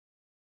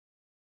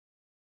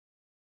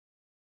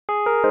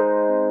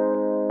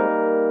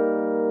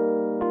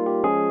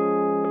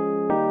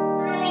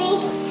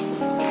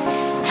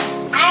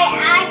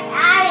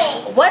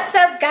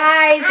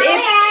guys,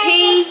 it's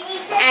T,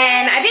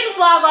 and I didn't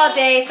vlog all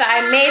day, so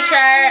I made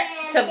sure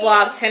to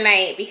vlog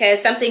tonight because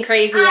something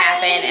crazy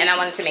happened and I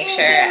wanted to make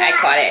sure I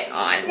caught it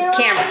on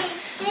camera.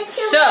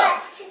 So,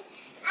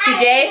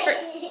 today for...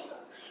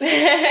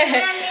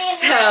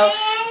 so,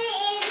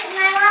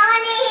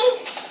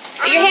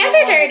 your hands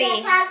are dirty.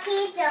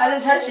 I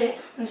didn't touch it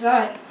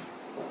inside,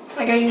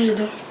 like I usually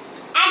do.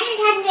 I didn't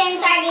touch the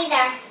inside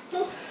either.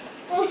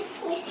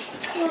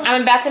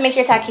 I'm about to make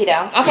your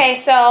taquito. Okay,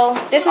 so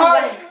this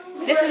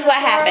is what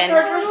happened.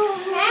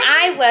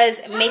 I was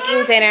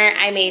making dinner.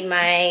 I made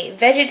my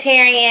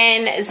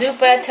vegetarian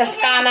zuppa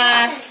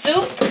toscana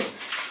soup,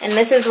 and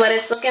this is what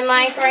it's looking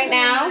like right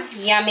now.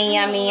 Yummy,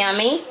 yummy,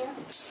 yummy.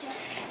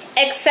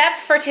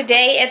 Except for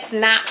today, it's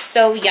not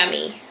so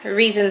yummy.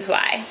 Reasons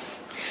why.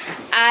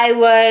 I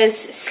was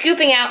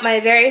scooping out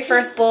my very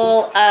first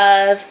bowl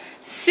of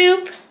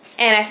soup,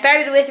 and I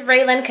started with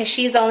Raylan because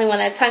she's the only one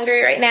that's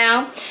hungry right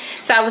now.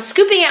 So I was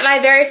scooping out my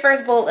very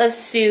first bowl of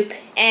soup,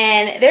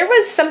 and there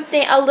was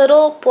something, a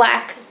little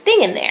black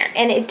thing in there,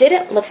 and it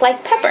didn't look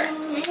like pepper.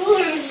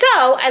 So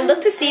I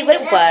looked to see what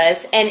it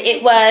was, and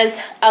it was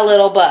a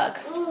little bug.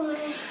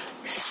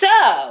 So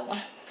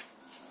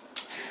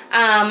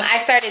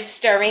I started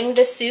stirring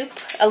the soup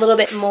a little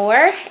bit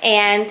more,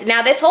 and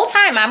now this whole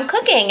time I'm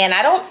cooking and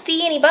I don't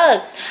see any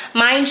bugs.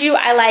 Mind you,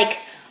 I like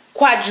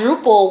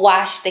quadruple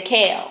wash the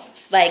kale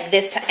like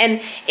this time,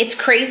 and it's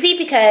crazy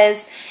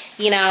because,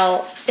 you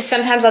know,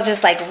 sometimes I'll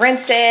just like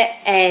rinse it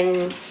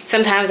and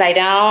sometimes I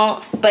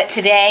don't, but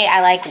today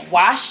I like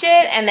washed it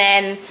and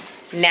then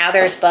now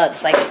there's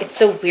bugs. Like, it's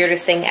the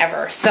weirdest thing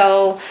ever.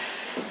 So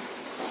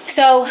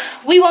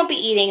we won't be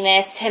eating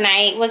this.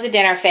 Tonight was a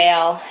dinner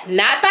fail.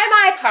 Not by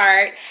my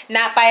part,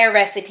 not by a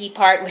recipe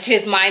part, which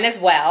is mine as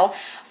well,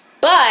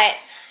 but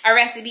a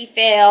recipe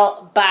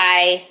fail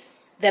by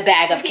the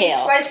bag of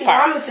kale part.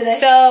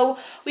 So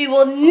we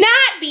will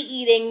not be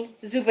eating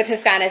zuppa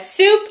toscana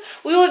soup.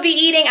 We will be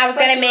eating, I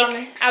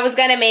was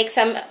gonna make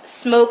some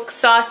smoked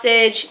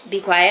sausage.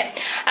 Be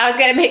quiet. I was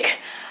gonna make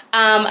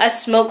a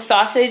smoked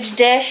sausage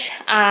dish.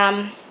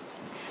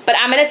 But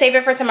I'm gonna save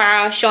it for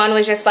tomorrow. Sean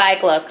was just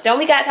like, look, don't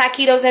we got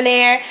taquitos in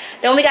there?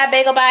 Don't we got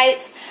bagel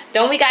bites?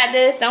 Don't we got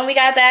this? Don't we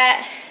got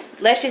that?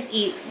 Let's just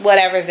eat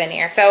whatever's in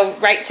here. So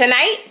right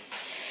tonight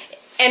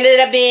ended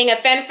up being a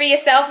fend for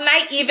yourself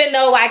night. Even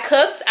though I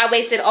cooked, I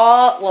wasted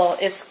well,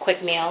 it's a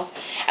quick meal.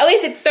 I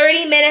wasted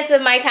 30 minutes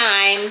of my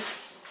time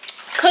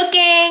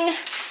cooking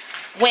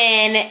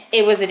when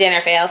it was a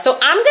dinner fail. So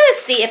I'm gonna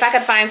see if I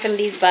can find some of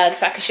these bugs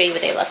so I can show you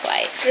what they look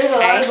like. There's a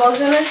lot of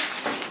bugs in there.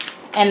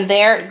 And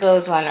there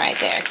goes one right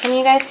there. Can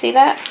you guys see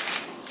that?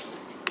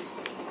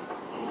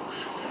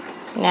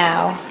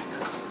 Now,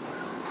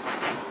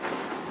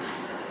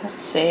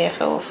 let's see if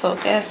it will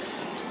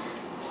focus.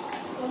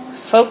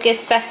 Focus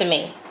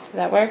sesame. Does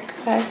that work,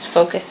 guys?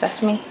 Focus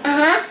sesame.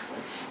 Uh-huh.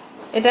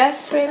 It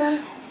does,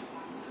 Raylan?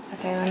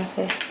 Okay, let me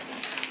see.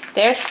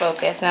 There's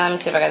focus. Now let me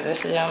see if I got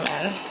this zoom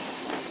in.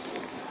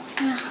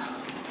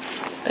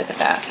 Look at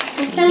that.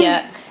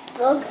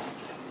 Yuck.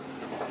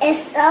 It's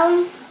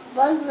some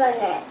bugs on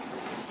it.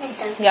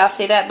 Y'all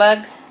see that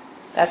bug?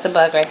 That's a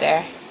bug right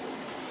there.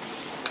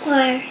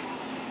 Where?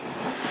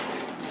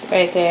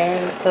 Right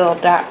there, little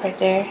dot right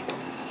there.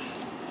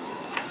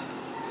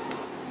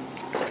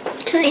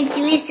 Let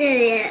me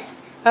see it.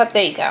 Oh,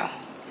 there you go.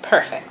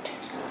 Perfect.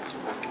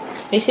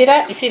 You see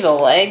that? You see the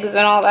legs and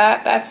all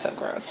that? That's so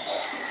gross.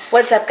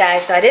 What's up,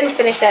 guys? So I didn't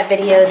finish that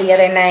video the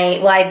other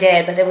night. Well, I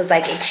did, but it was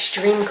like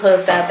extreme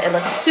close-up. It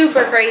looked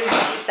super crazy,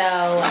 so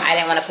I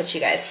didn't want to put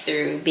you guys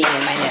through being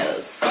in my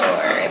nose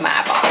or in my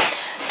eyeball.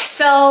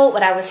 So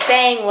what I was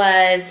saying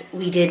was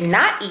we did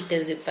not eat the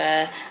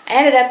zuppa. I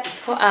ended up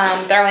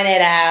throwing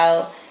it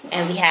out,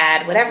 and we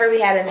had whatever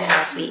we had in the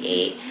house we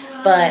ate.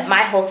 But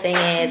my whole thing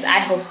is I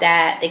hope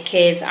that the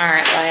kids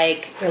aren't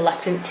like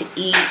reluctant to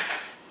eat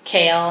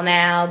kale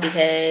now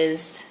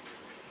because,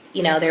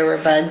 you know, there were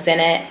bugs in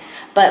it.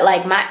 But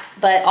like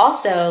but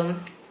also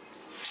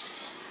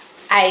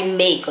I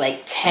make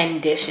like 10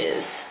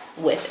 dishes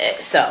with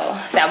it, so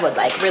that would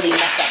like really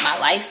mess up my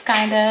life,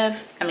 kind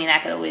of. I mean, I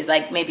could always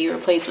like maybe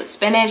replace with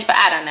spinach, but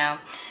I don't know.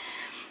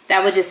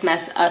 That would just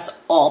mess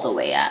us all the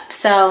way up.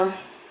 So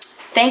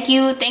thank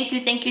you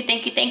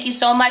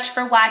so much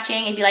for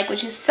watching. If you like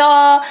what you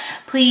saw,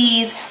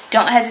 please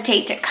don't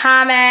hesitate to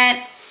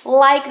comment,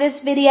 like this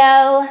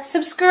video,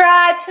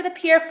 subscribe to the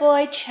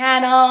Purefoy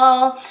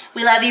channel.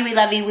 We love you, we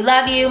love you, we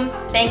love you.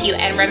 Thank you,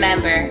 and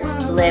remember,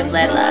 live,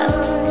 let love.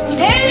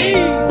 Peace!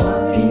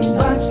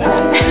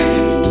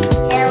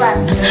 I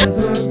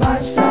love you.